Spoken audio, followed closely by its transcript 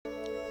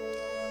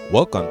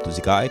Welcome to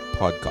Zikaik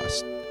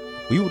Podcast.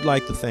 We would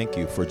like to thank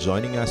you for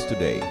joining us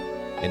today,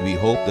 and we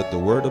hope that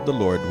the word of the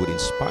Lord would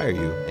inspire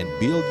you and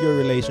build your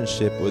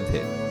relationship with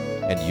Him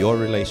and your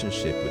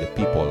relationship with the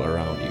people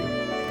around you.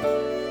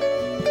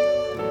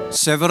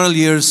 Several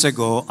years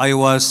ago, I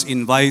was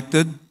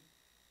invited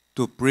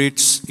to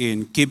preach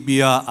in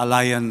Kibya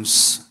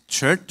Alliance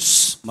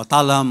Church,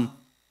 Matalam,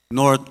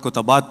 North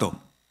Cotabato.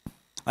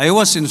 I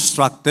was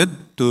instructed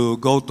to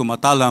go to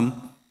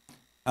Matalam.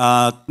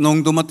 At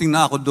nung dumating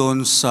na ako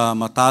doon sa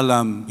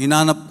Matalam,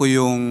 hinanap ko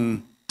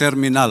yung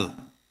terminal.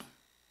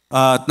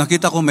 At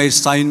nakita ko may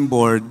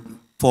signboard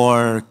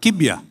for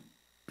Kibya.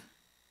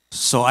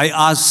 So I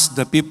asked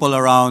the people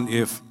around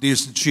if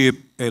this jeep,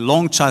 a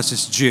long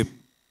chassis jeep,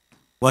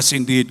 was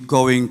indeed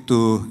going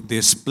to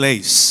this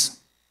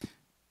place.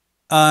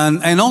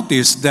 And I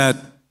noticed that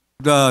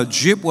the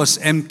jeep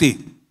was empty.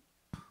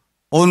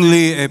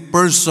 Only a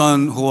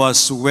person who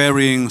was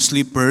wearing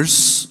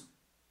slippers,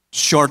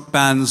 short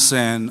pants,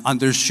 and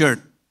undershirt.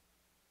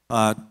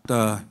 At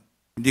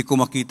hindi ko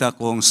makita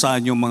kung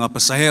saan yung mga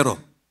pasahero.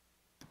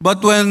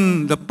 But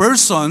when the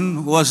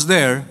person who was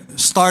there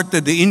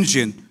started the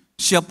engine,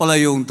 siya pala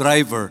yung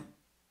driver.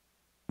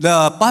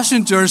 The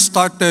passengers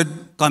started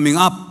coming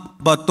up.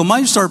 But to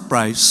my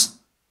surprise,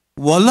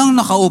 walang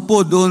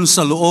nakaupo doon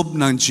sa loob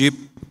ng jeep.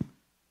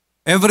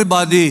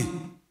 Everybody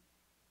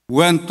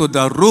went to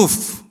the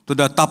roof, to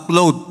the top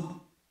load.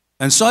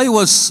 And so I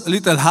was a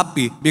little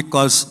happy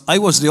because I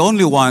was the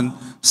only one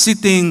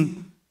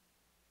sitting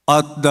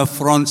at the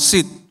front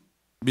seat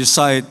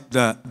beside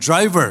the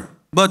driver.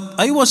 But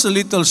I was a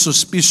little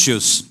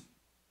suspicious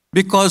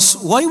because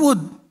why would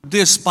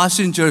these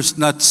passengers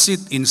not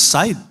sit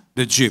inside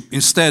the jeep?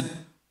 Instead,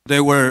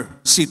 they were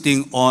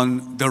sitting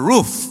on the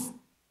roof.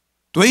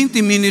 20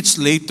 minutes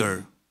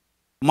later,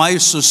 my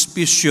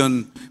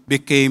suspicion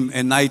became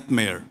a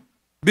nightmare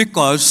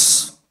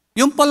because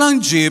yung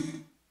palang jeep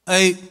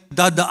ay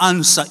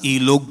dadaan sa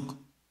ilog.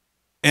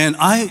 And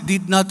I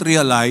did not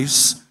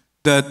realize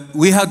that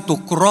we had to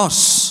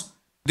cross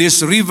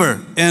this river.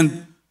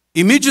 And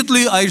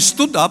immediately I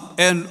stood up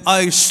and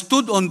I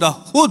stood on the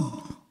hood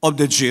of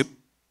the jeep.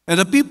 And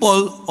the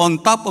people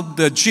on top of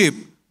the jeep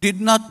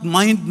did not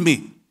mind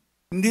me.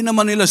 Hindi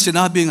naman nila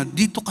sinabi nga,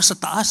 dito ka sa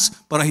taas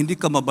para hindi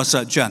ka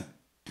mabasa dyan.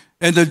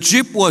 And the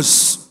jeep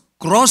was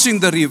crossing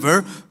the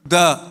river,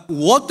 the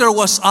water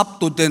was up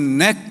to the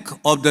neck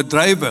of the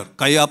driver.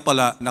 Kaya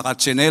pala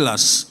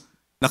naka-tsinelas,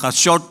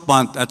 naka-short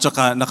pant, at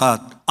saka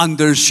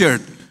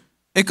naka-undershirt.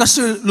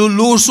 Kasi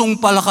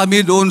lulusong pala kami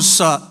doon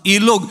sa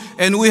ilog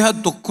and we had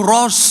to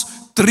cross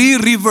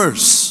 3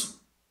 rivers.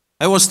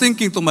 I was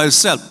thinking to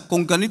myself,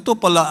 kung ganito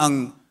pala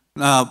ang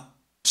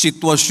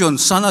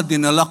sitwasyon, sana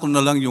dinala ko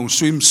na lang yung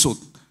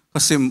swimsuit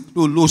kasi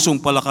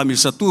lulusong pala kami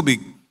sa tubig.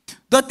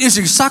 That is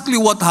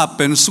exactly what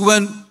happens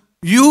when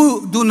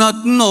you do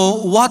not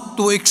know what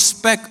to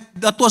expect.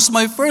 That was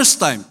my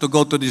first time to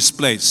go to this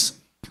place.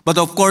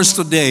 But of course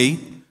today,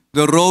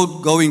 the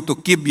road going to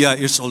Kibya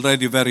is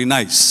already very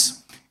nice.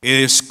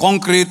 It is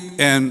concrete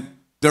and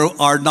there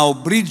are now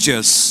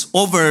bridges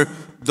over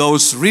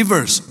those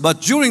rivers. But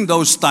during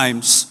those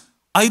times,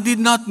 I did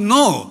not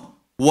know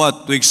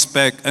what to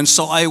expect. And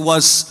so I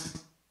was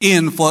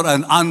in for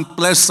an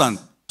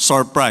unpleasant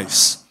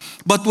surprise.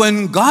 But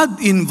when God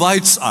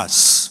invites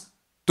us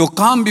to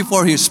come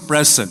before His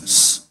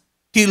presence,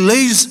 He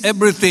lays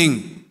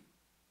everything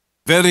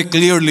very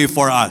clearly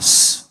for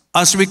us.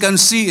 As we can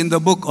see in the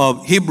book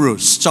of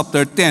Hebrews,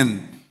 chapter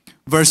 10,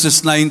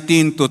 verses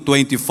 19 to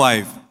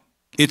 25,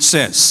 it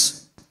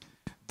says,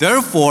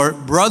 "Therefore,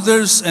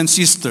 brothers and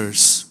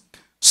sisters,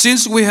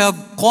 since we have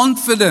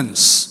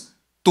confidence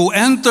to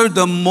enter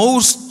the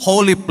most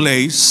holy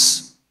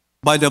place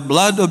by the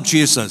blood of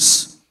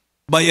Jesus,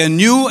 by a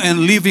new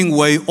and living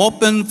way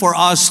opened for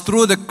us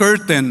through the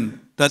curtain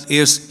that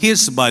is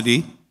His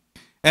body,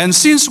 and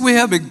since we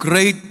have a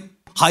great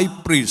high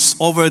priest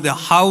over the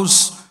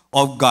house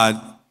of God,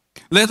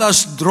 let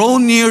us draw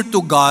near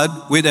to God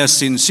with a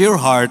sincere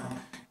heart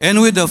and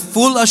with the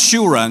full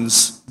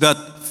assurance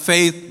that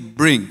faith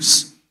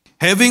brings,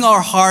 having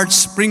our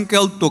hearts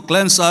sprinkled to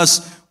cleanse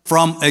us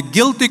from a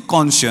guilty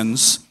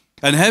conscience,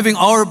 and having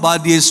our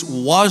bodies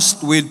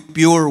washed with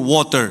pure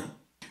water.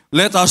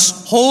 Let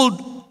us hold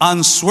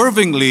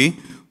unswervingly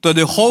to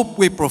the hope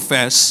we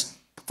profess,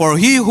 for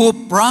He who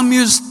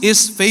promised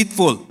is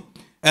faithful.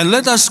 And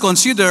let us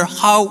consider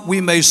how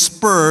we may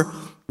spur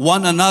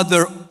one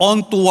another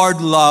on toward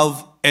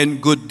love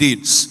and good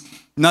deeds,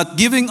 not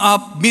giving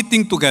up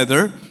meeting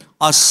together,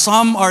 as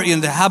some are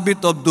in the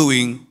habit of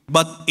doing,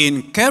 but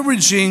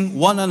encouraging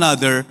one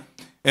another,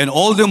 and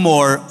all the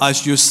more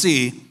as you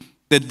see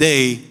the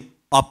day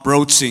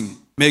approaching."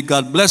 May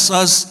God bless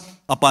us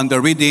upon the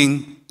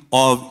reading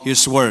of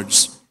His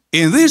words.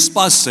 In this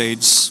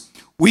passage,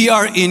 we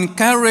are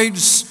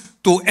encouraged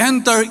to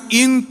enter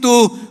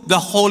into the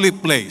holy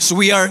place.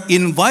 We are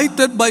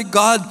invited by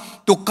God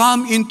to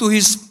come into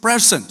His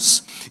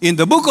presence. In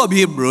the book of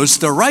Hebrews,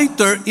 the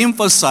writer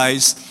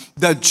emphasized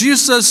that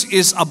Jesus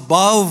is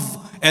above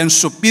and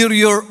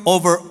superior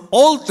over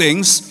all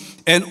things,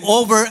 and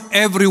over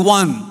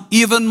everyone,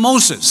 even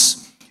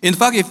Moses. In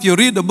fact, if you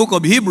read the book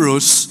of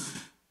Hebrews,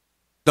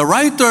 the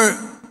writer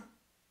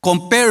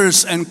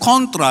compares and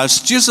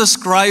contrasts Jesus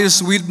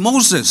Christ with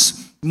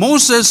Moses.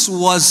 Moses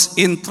was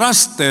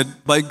entrusted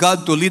by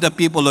God to lead the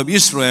people of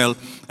Israel.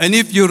 And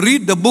if you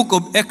read the book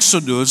of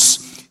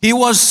Exodus, he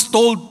was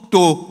told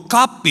to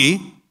copy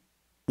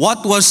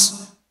what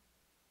was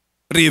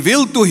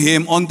revealed to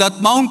him on that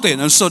mountain.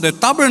 And so the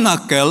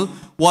tabernacle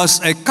was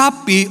a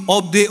copy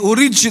of the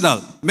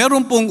original.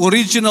 Meron pong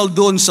original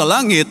doon sa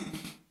langit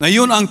na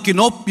yun ang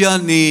kinopya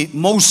ni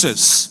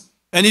Moses.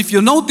 And if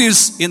you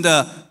notice in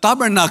the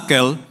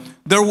tabernacle,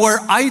 there were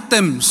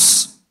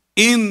items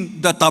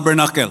in the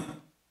tabernacle.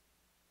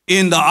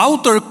 In the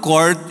outer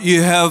court,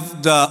 you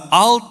have the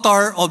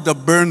altar of the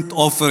burnt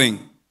offering.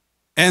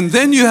 And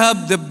then you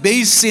have the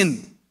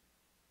basin.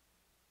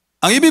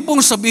 Ang ibig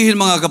pong sabihin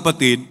mga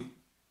kapatid,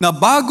 na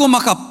bago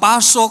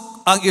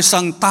makapasok ang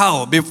isang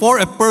tao, before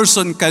a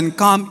person can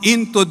come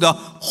into the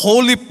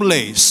holy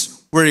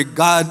place where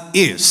God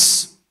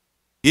is,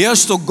 he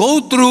has to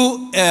go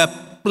through a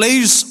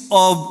place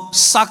of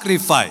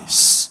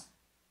sacrifice.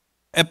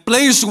 A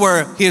place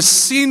where his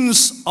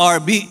sins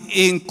are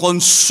being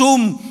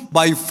consumed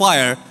by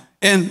fire.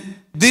 And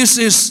this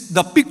is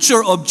the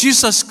picture of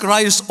Jesus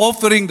Christ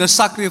offering the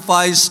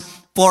sacrifice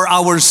for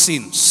our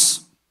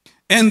sins.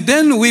 And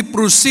then we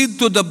proceed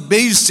to the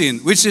basin,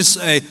 which is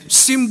a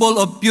symbol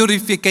of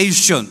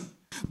purification.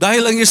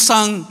 Dahil ang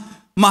isang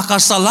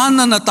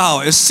makasalanan na tao,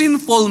 a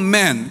sinful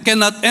man,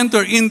 cannot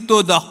enter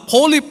into the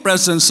holy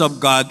presence of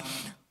God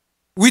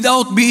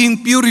without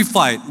being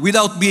purified,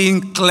 without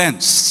being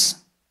cleansed.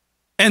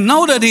 And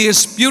now that he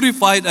is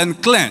purified and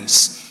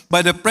cleansed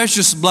by the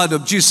precious blood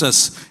of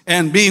Jesus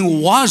and being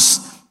washed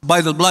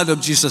by the blood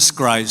of Jesus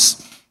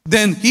Christ,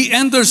 then he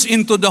enters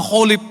into the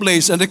holy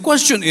place. And the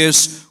question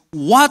is,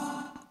 what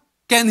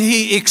can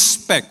he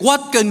expect?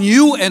 What can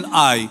you and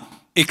I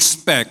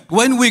expect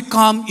when we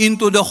come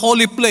into the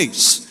holy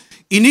place?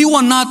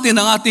 Iniwan natin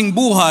ang ating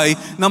buhay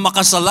na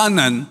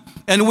makasalanan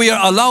and we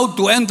are allowed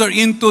to enter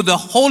into the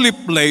holy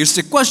place.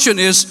 The question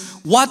is,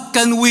 what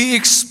can we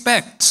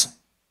expect?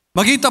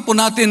 Makita po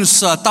natin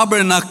sa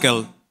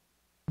tabernacle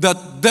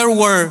that there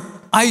were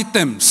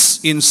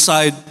items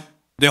inside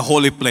the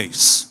holy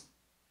place.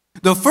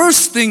 The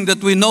first thing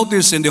that we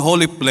notice in the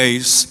holy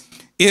place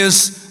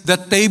is the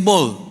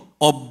table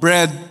of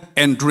bread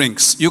and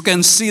drinks. You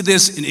can see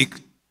this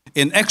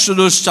in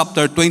Exodus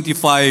chapter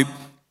 25,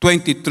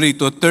 23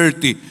 to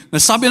 30.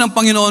 Nasabi ng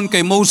Panginoon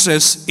kay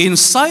Moses,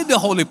 inside the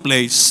holy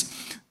place,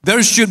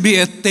 there should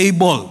be a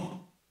table.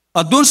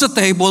 At doon sa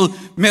table,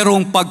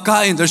 merong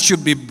pagkain. There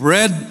should be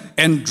bread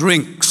and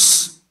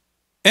drinks.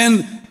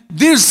 And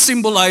this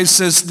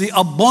symbolizes the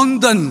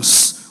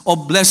abundance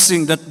of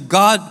blessing that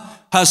God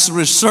has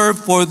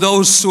reserved for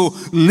those who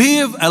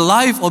live a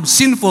life of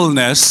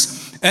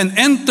sinfulness and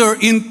enter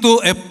into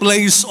a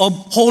place of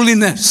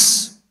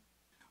holiness.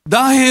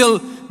 Dahil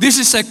this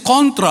is a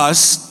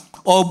contrast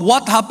of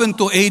what happened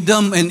to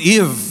Adam and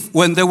Eve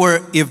when they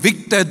were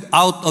evicted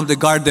out of the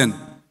garden.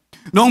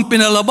 Noong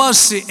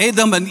pinalabas si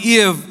Adam and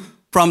Eve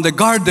from the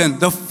garden,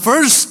 the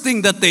first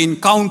thing that they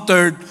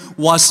encountered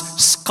was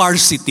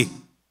scarcity.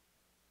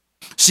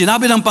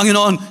 Sinabi ng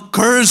Panginoon,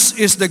 curse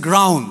is the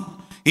ground.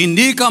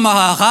 Hindi ka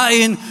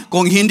makakain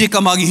kung hindi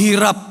ka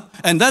maghihirap.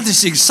 And that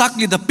is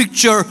exactly the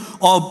picture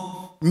of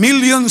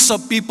millions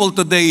of people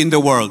today in the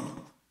world.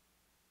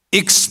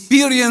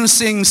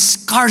 Experiencing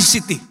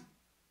scarcity.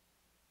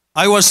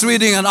 I was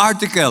reading an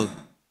article.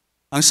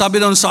 Ang sabi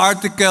doon sa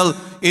article,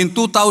 in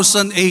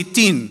 2018,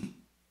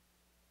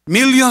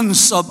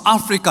 millions of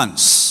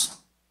Africans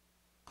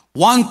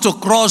want to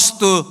cross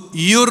to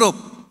Europe.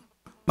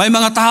 May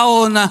mga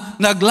tao na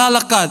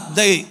naglalakad.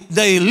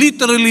 They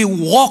literally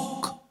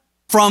walk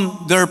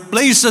from their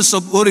places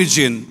of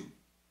origin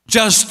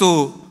just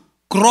to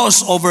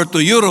cross over to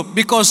Europe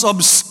because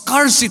of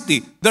scarcity.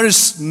 There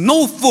is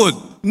no food,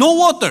 no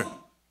water.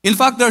 In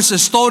fact, there's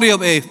a story of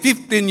a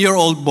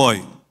 15-year-old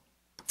boy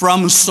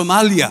from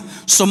Somalia.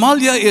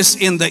 Somalia is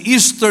in the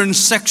eastern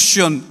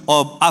section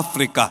of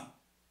Africa.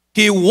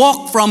 He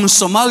walked from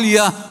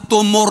Somalia to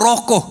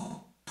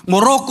Morocco.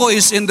 Morocco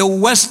is in the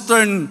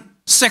western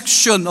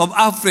section of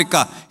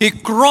Africa. He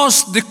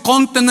crossed the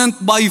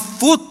continent by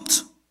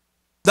foot.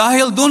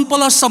 Dahil doon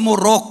pala sa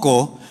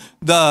Morocco,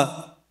 the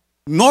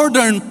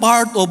northern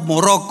part of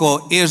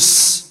Morocco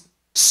is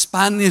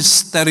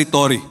Spanish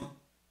territory.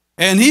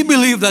 And he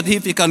believed that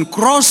if he can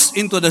cross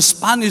into the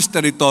Spanish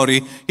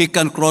territory, he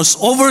can cross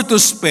over to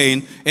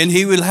Spain and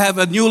he will have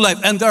a new life.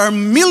 And there are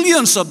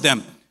millions of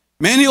them.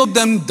 Many of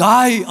them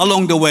die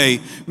along the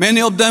way.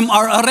 Many of them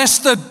are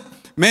arrested.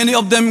 Many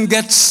of them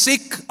get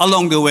sick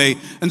along the way.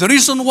 And the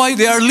reason why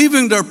they are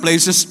leaving their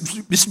places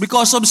is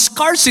because of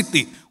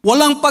scarcity.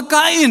 Walang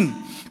pagkain.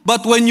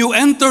 But when you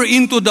enter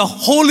into the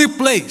holy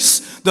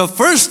place, the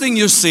first thing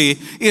you see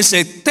is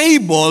a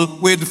table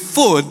with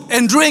food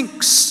and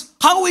drinks.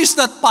 How is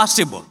that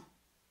possible?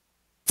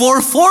 For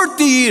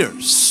 40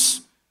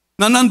 years,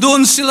 na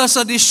nandun sila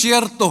sa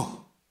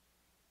disyerto,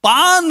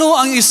 paano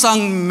ang isang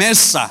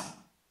mesa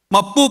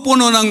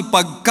mapupuno ng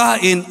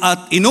pagkain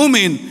at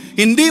inumin,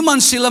 hindi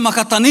man sila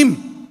makatanim.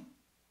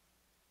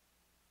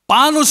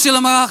 Paano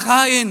sila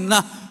makakain na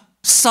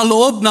sa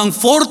loob ng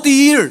 40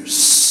 years,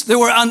 they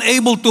were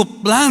unable to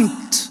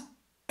plant,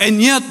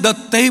 and yet the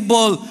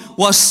table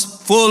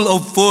was full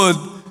of food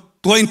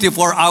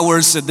 24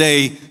 hours a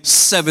day,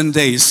 7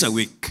 days a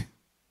week.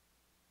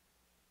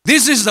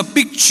 This is the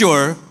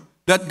picture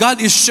that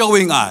God is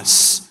showing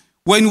us.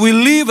 When we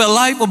live a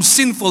life of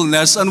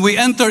sinfulness and we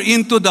enter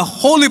into the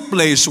holy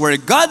place where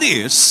God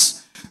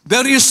is,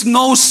 there is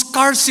no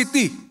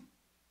scarcity.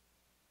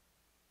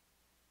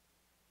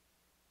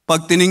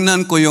 Pag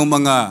tiningnan ko yung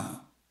mga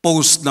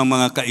post ng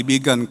mga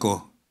kaibigan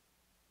ko,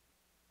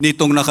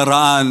 nitong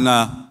nakaraan na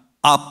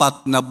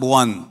 4 na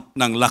buwan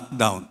ng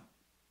lockdown,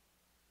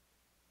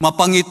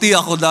 mapangiti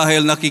ako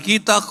dahil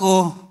nakikita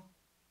ko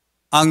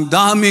ang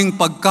daming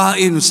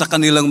pagkain sa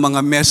kanilang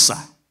mga mesa.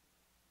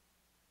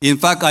 In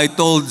fact, I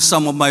told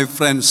some of my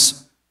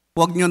friends,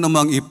 huwag nyo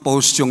namang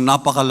i-post yung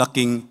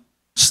napakalaking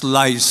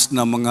slice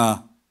na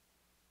mga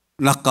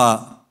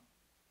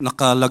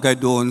nakalagay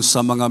doon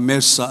sa mga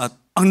mesa at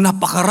ang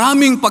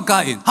napakaraming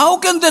pagkain.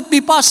 How can that be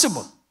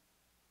possible?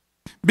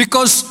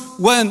 Because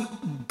when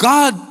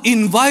God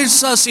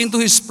invites us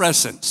into His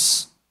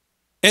presence,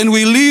 and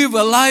we live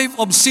a life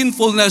of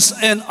sinfulness,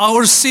 and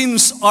our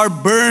sins are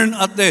burned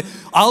at the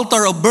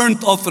altar of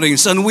burnt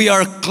offerings, and we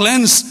are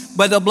cleansed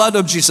by the blood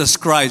of Jesus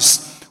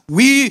Christ,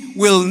 we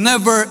will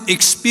never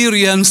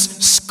experience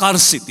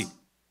scarcity.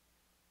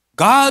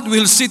 God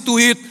will see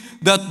to it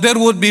that there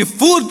would be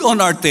food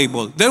on our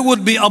table. There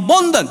would be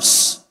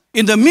abundance.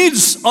 In the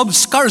midst of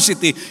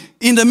scarcity,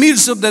 in the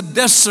midst of the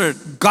desert,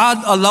 God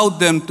allowed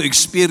them to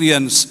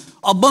experience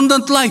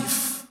abundant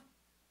life.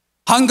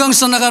 Hanggang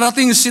sa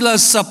nakarating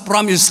sila sa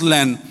promised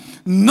land,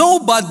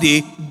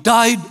 nobody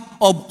died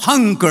of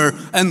hunger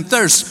and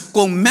thirst.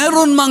 Kung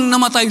meron mang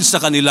namatay sa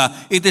kanila,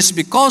 it is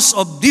because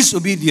of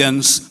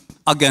disobedience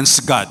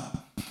against God.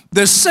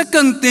 The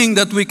second thing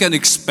that we can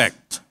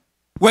expect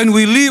when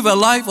we live a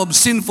life of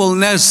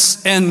sinfulness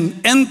and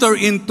enter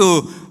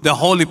into the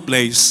holy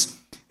place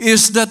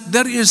is that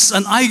there is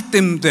an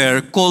item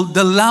there called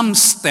the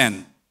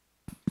lampstand.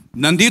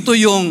 Nandito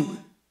yung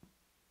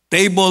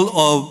table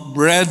of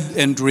bread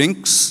and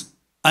drinks.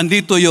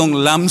 Andito yung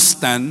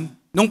lampstand.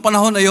 Nung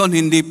panahon na yon,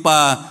 hindi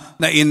pa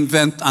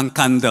na-invent ang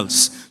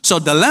candles. So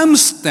the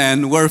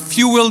lampstand were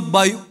fueled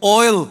by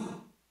oil.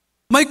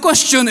 My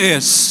question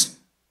is,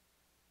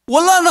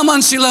 wala naman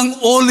silang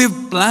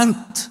olive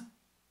plant.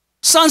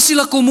 Saan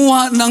sila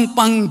kumuha ng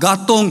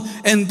panggatong?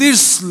 And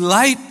this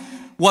light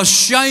was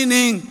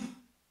shining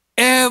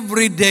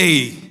every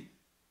day,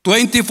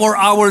 24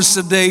 hours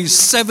a day,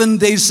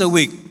 7 days a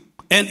week.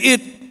 And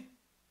it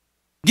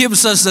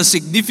gives us the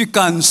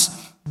significance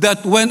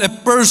that when a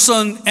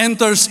person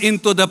enters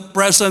into the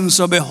presence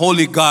of a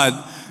holy God,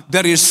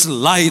 there is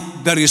light,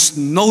 there is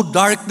no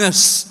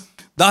darkness.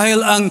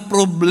 Dahil ang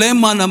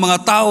problema ng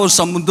mga tao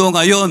sa mundo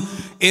ngayon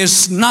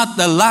is not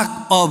the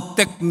lack of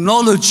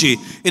technology.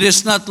 It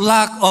is not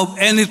lack of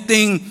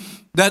anything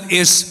that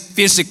is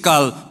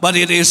physical, but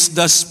it is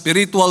the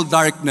spiritual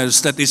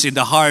darkness that is in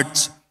the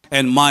hearts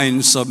and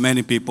minds of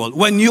many people.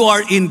 When you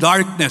are in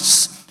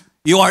darkness,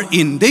 you are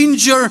in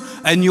danger,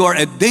 and you are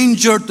a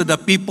danger to the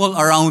people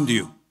around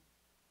you.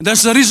 And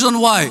that's the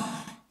reason why,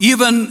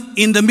 even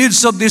in the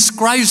midst of this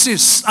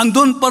crisis,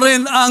 andun pa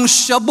rin ang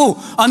shabu,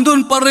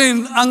 andun pa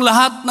rin ang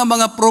lahat ng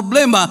mga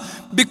problema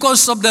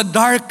because of the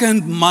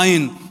darkened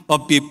mind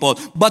of people.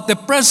 But the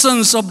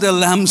presence of the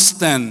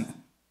lampstand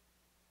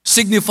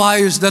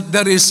signifies that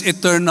there is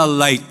eternal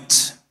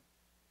light.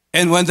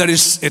 And when there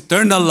is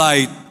eternal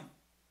light,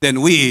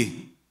 then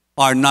we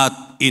are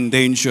not in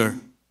danger.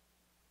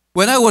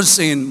 When I was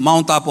in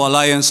Mount Apo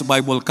Alliance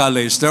Bible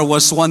College, there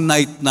was one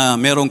night na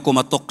merong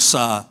kumatok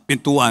sa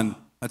pintuan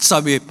at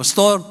sabi,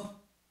 Pastor,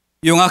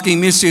 yung aking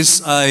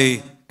misis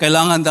ay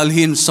kailangan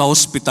dalhin sa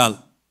hospital.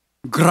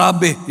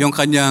 Grabe yung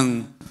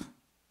kanyang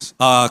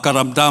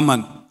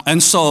karamdaman. And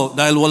so,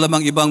 dahil wala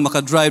mang ibang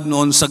makadrive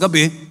noon sa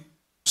gabi,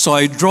 so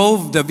I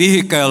drove the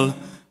vehicle,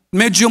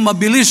 medyo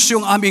mabilis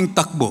yung aming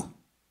takbo.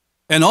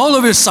 And all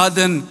of a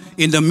sudden,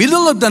 in the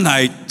middle of the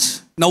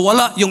night,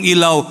 nawala yung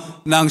ilaw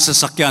ng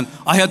sasakyan.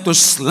 I had to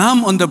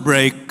slam on the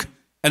brake,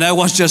 and I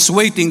was just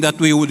waiting that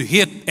we would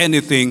hit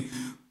anything.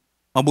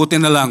 Mabuti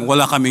na lang,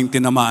 wala kaming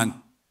tinamaan.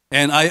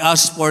 And I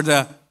asked for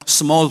the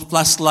small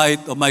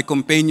flashlight of my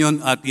companion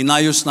at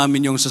inayos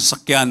namin yung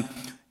sasakyan.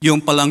 Yung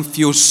palang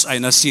fuse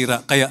ay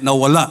nasira, kaya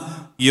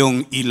nawala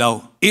yung ilaw.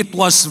 It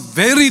was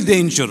very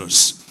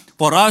dangerous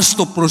for us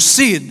to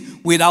proceed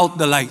without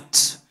the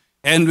light.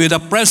 And with the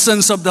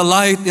presence of the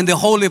light in the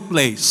holy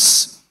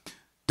place,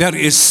 there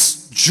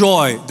is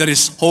joy, there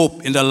is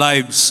hope in the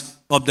lives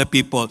of the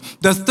people.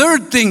 The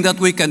third thing that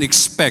we can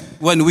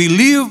expect when we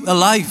live a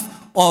life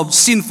of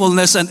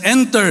sinfulness and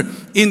enter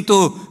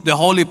into the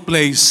holy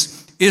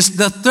place is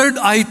the third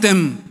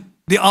item,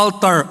 the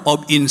altar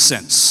of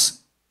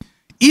incense.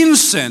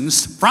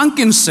 Incense,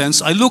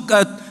 frankincense, I look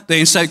at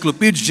the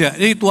encyclopedia,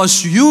 it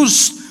was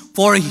used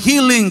for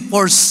healing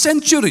for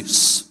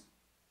centuries.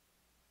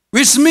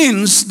 Which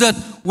means that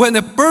when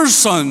a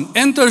person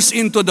enters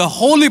into the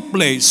holy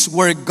place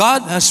where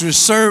God has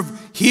reserved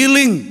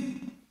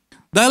healing,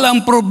 dahil ang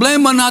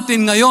problema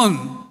natin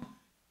ngayon,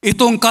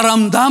 itong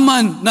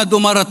karamdaman na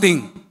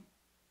dumarating,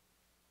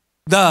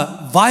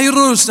 the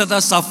virus that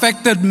has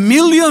affected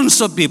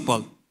millions of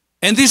people.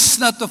 And this is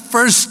not the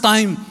first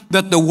time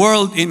that the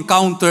world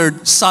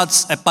encountered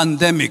such a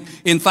pandemic.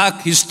 In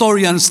fact,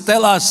 historians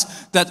tell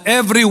us that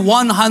every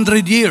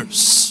 100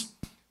 years,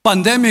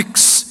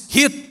 pandemics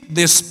hit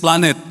this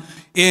planet.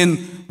 In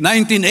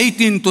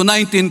 1918 to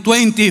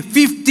 1920,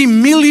 50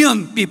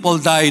 million people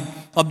died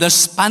of the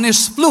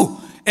Spanish flu.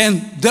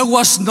 And there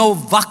was no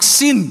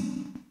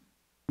vaccine.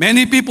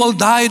 Many people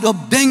died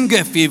of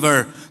dengue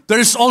fever. There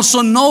is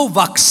also no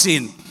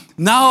vaccine.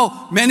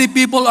 Now, many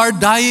people are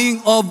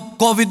dying of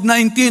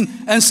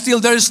COVID-19 and still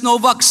there is no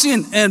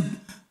vaccine. And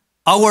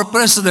our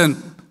president,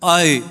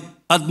 I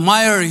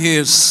admire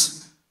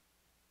his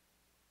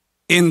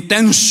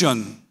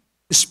intention,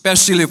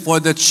 especially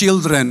for the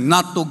children,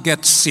 not to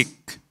get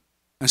sick.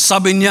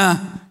 Sabi niya,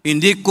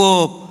 hindi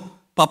ko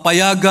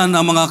papayagan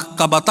ang mga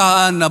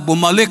kabataan na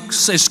bumalik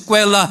sa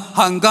eskwela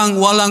hanggang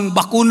walang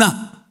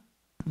bakuna.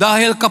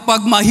 Dahil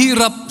kapag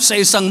mahirap sa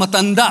isang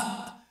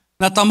matanda,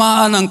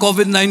 natamaan ng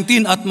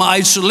COVID-19 at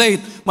ma-isolate,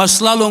 mas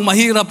lalong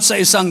mahirap sa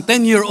isang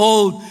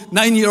 10-year-old,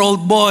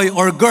 9-year-old boy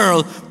or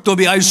girl to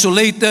be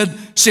isolated,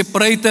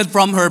 separated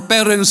from her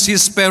parents,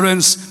 his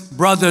parents,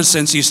 brothers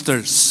and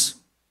sisters.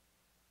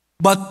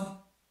 But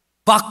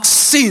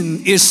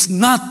vaccine is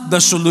not the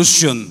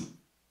solution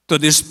to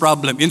this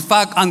problem. In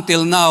fact,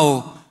 until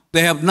now,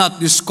 they have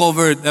not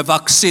discovered a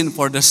vaccine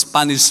for the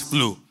Spanish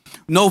flu.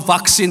 No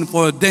vaccine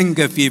for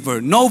dengue fever.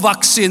 No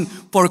vaccine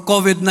for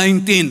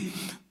COVID-19.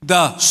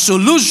 The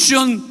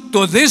solution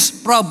to this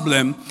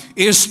problem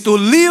is to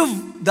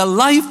live the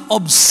life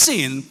of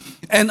sin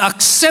and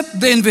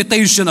accept the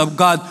invitation of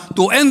God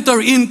to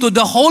enter into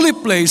the holy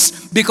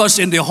place, because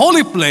in the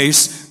holy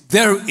place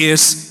there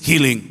is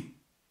healing.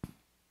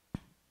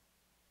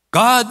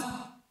 God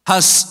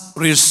has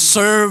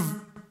reserved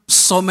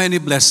so many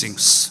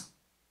blessings.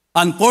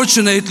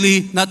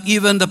 Unfortunately, not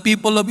even the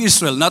people of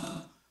Israel, not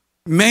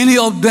many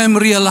of them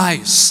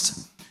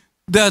realized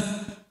that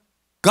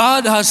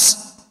God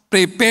has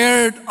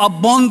prepared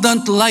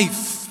abundant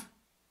life,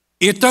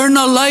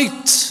 eternal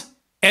light,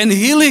 and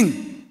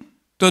healing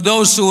to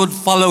those who would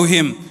follow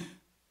Him.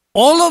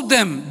 All of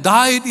them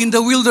died in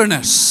the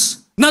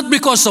wilderness, not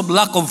because of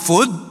lack of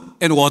food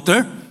and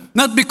water,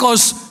 not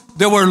because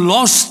they were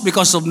lost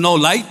because of no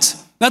light,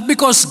 not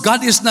because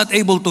God is not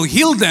able to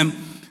heal them,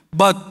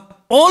 but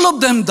all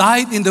of them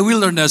died in the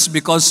wilderness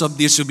because of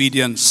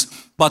disobedience.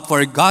 But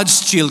for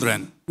God's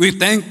children, we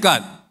thank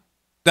God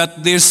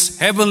that this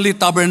heavenly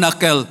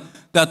tabernacle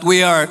that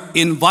we are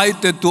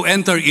invited to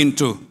enter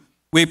into,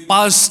 we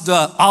pass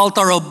the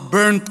altar of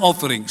burnt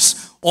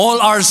offerings.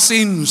 All our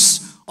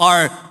sins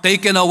are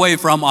taken away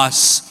from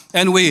us.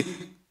 And we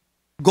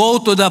go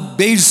to the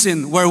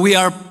basin where we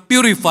are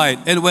purified.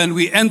 And when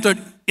we enter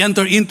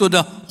into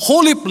the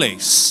holy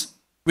place,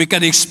 we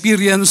can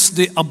experience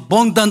the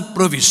abundant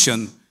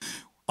provision.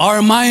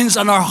 Our minds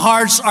and our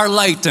hearts are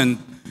lightened.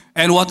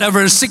 And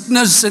whatever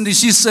sickness and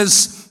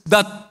diseases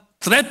that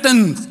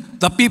threaten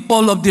the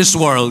people of this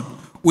world,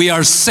 we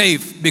are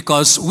safe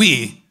because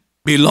we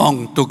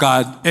belong to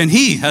God, and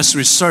He has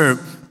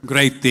reserved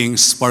great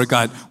things for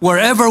God.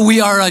 Wherever we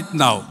are right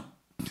now,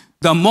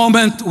 the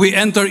moment we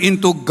enter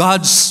into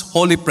God's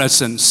holy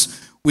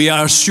presence, we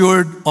are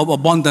assured of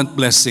abundant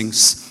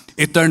blessings,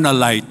 eternal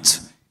light,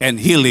 and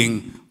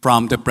healing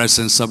from the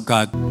presence of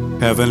God.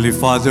 Heavenly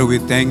Father, we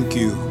thank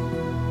you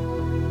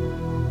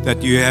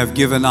that you have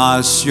given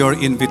us your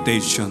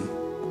invitation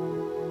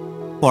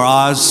for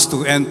us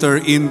to enter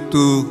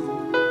into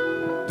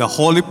the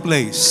holy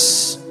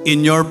place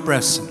in your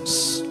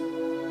presence.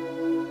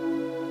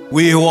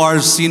 We who are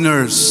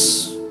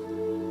sinners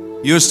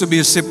used to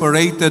be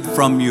separated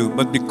from you,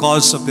 but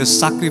because of the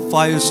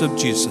sacrifice of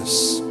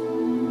Jesus,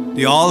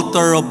 the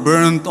altar of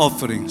burnt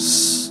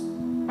offerings,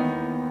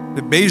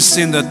 the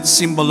basin that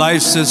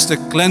symbolizes the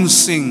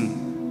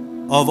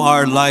cleansing of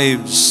our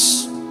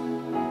lives,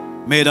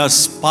 made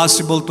us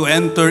possible to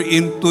enter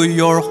into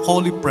your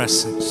holy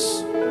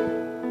presence.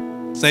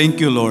 Thank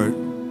you, Lord.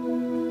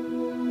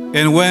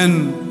 And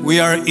when we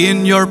are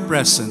in your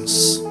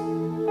presence,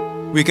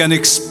 we can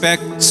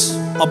expect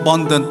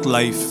abundant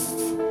life,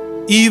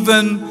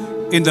 even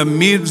in the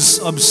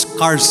midst of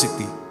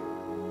scarcity.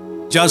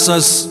 Just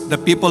as the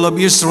people of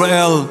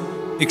Israel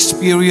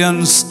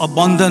experienced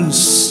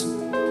abundance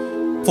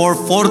for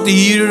 40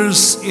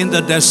 years in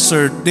the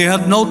desert, they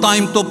had no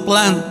time to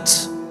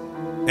plant,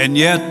 and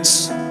yet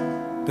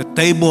the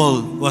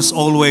table was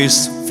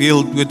always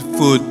filled with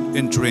food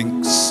and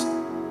drinks.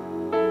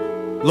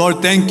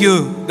 Lord, thank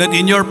you that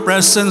in your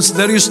presence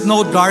there is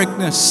no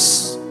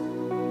darkness.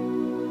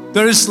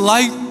 There is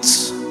light.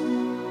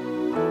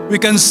 We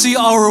can see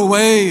our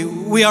way.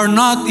 We are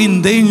not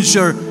in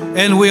danger,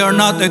 and we are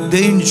not a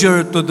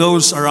danger to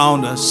those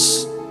around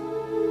us.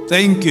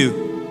 Thank you.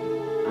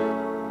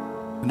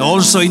 And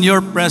also in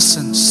your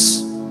presence,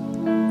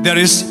 There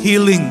is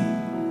healing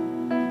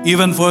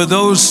even for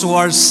those who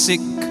are sick.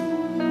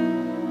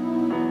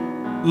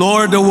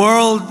 Lord, the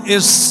world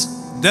is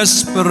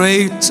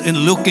desperate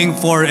in looking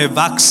for a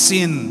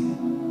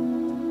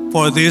vaccine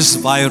for this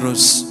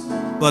virus.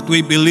 But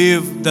we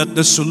believe that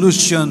the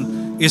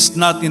solution is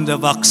not in the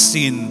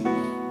vaccine,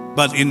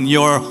 but in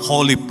your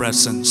holy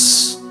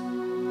presence.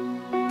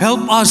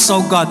 Help us,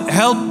 O God.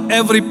 Help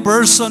every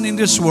person in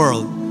this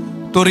world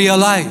to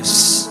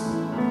realize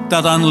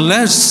that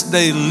unless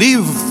they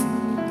live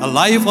a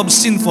life of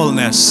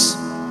sinfulness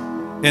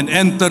and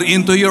enter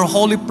into your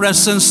holy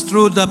presence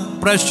through the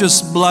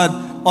precious blood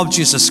of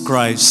Jesus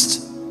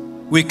Christ,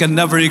 we can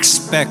never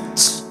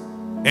expect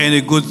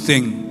any good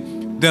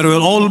thing. There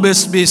will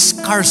always be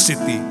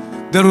scarcity.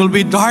 There will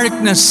be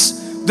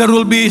darkness. There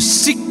will be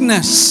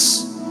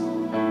sickness.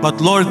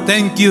 But Lord,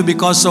 thank you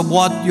because of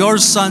what your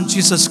Son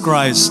Jesus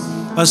Christ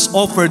has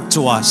offered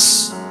to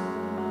us.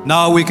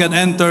 Now we can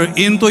enter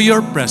into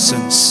your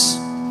presence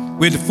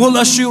with full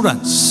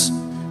assurance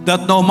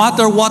that no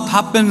matter what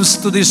happens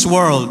to this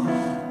world,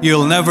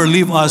 you'll never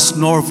leave us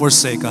nor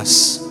forsake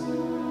us.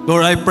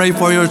 Lord, I pray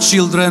for your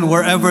children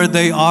wherever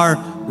they are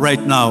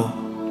right now.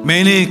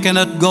 Many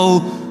cannot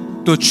go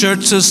to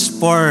churches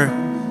for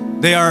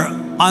they are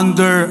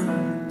under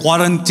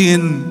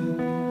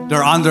quarantine,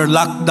 they're under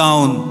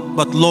lockdown.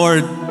 But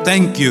Lord,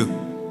 thank you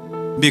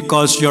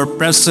because your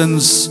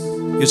presence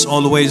is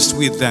always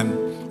with them.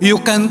 You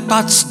can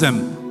touch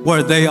them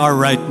where they are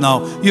right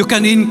now. You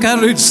can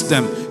encourage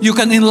them. You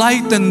can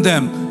enlighten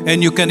them.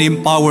 And you can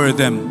empower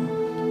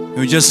them.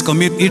 We just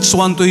commit each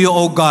one to you,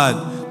 O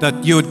God,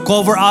 that you would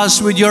cover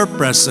us with your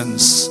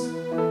presence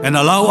and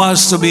allow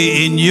us to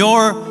be in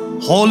your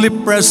holy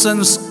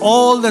presence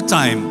all the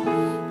time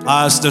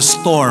as the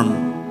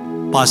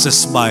storm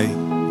passes by.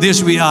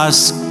 This we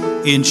ask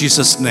in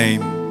Jesus'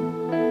 name.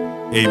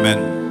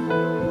 Amen.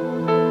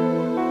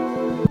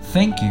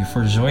 Thank you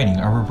for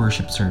joining our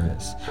worship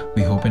service.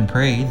 We hope and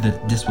pray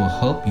that this will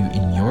help you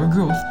in your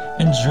growth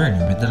and journey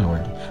with the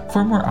Lord.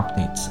 For more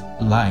updates,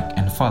 like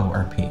and follow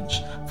our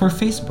page. For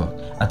Facebook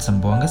at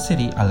Zamboanga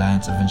City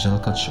Alliance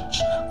Evangelical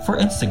Church. For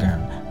Instagram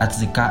at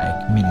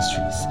Zikaek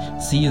Ministries.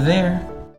 See you there!